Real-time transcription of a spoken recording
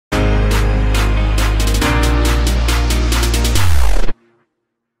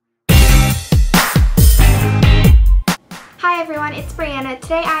Hi everyone, it's Brianna.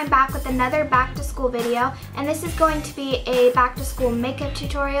 Today I'm back with another back to school video, and this is going to be a back to school makeup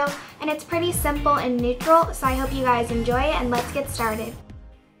tutorial, and it's pretty simple and neutral, so I hope you guys enjoy it, and let's get started.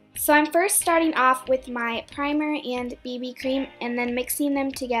 So I'm first starting off with my primer and BB cream and then mixing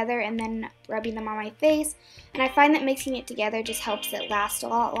them together and then rubbing them on my face, and I find that mixing it together just helps it last a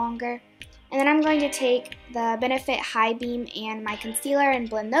lot longer. And then I'm going to take the Benefit High Beam and my concealer and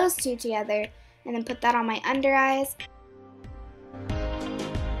blend those two together and then put that on my under eyes.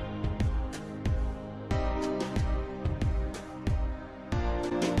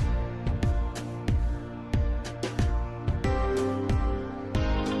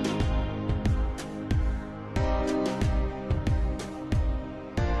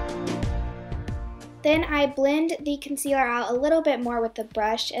 Then I blend the concealer out a little bit more with the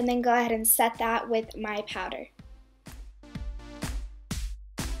brush and then go ahead and set that with my powder.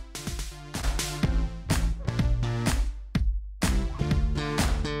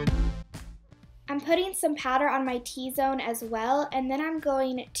 I'm putting some powder on my T-zone as well, and then I'm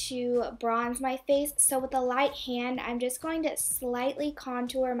going to bronze my face. So with a light hand, I'm just going to slightly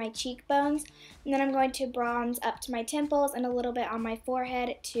contour my cheekbones, and then I'm going to bronze up to my temples and a little bit on my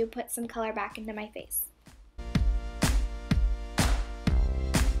forehead to put some color back into my face.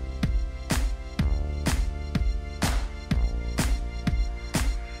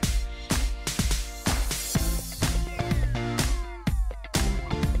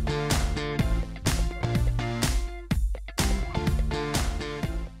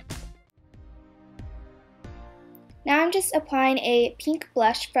 Now I'm just applying a pink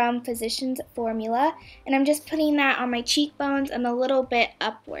blush from Physicians Formula, and I'm just putting that on my cheekbones and a little bit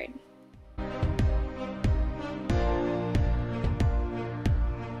upward.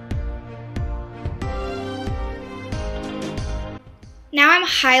 Now I'm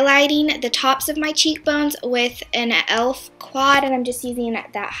highlighting the tops of my cheekbones with an e.l.f. quad, and I'm just using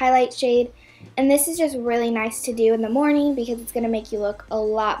that highlight shade. And this is just really nice to do in the morning because it's going to make you look a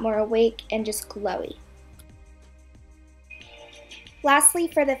lot more awake and just glowy. Lastly,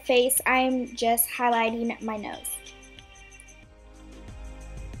 for the face, I'm just highlighting my nose.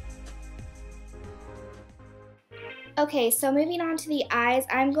 Okay, so moving on to the eyes,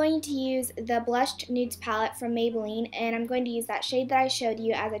 I'm going to use the Blushed Nudes palette from Maybelline, and I'm going to use that shade that I showed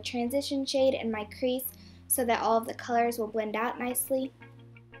you as a transition shade in my crease so that all of the colors will blend out nicely.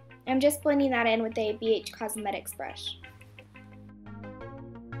 I'm just blending that in with a BH Cosmetics brush.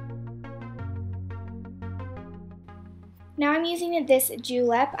 Now I'm using this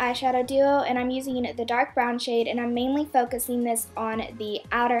Julep eyeshadow duo, and I'm using the dark brown shade, and I'm mainly focusing this on the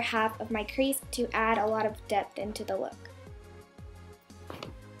outer half of my crease to add a lot of depth into the look.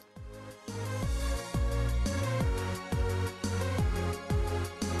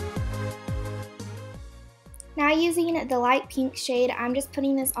 Now using the light pink shade, I'm just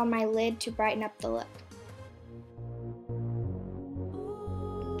putting this on my lid to brighten up the look.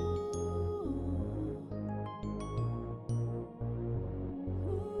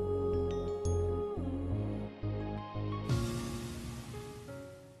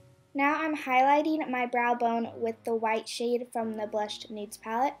 Now I'm highlighting my brow bone with the white shade from the Blushed Nudes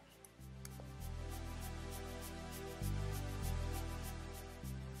palette.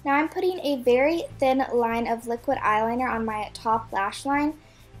 Now I'm putting a very thin line of liquid eyeliner on my top lash line,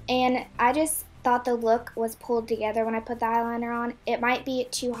 and I just thought the look was pulled together when I put the eyeliner on. It might be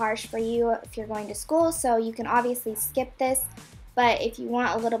too harsh for you if you're going to school, so you can obviously skip this, but if you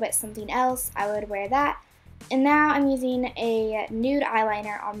want a little bit something else, I would wear that. And now I'm using a nude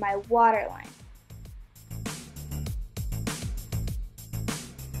eyeliner on my waterline.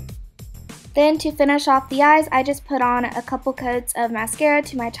 Then to finish off the eyes, I just put on a couple coats of mascara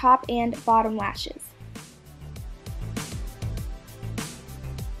to my top and bottom lashes.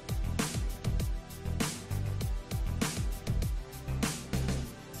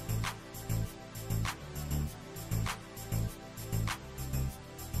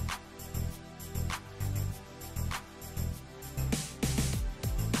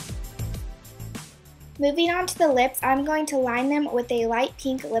 Moving on to the lips, I'm going to line them with a light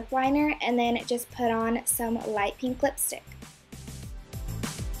pink lip liner and then just put on some light pink lipstick.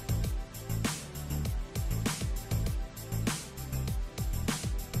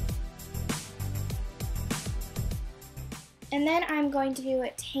 And then I'm going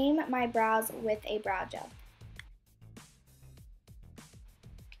to tame my brows with a brow gel.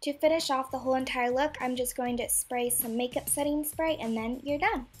 To finish off the whole entire look, I'm just going to spray some makeup setting spray and then you're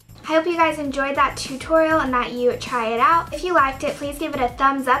done. I hope you guys enjoyed that tutorial and that you try it out. If you liked it, please give it a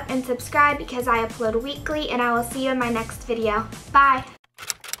thumbs up and subscribe because I upload weekly, and I will see you in my next video. Bye!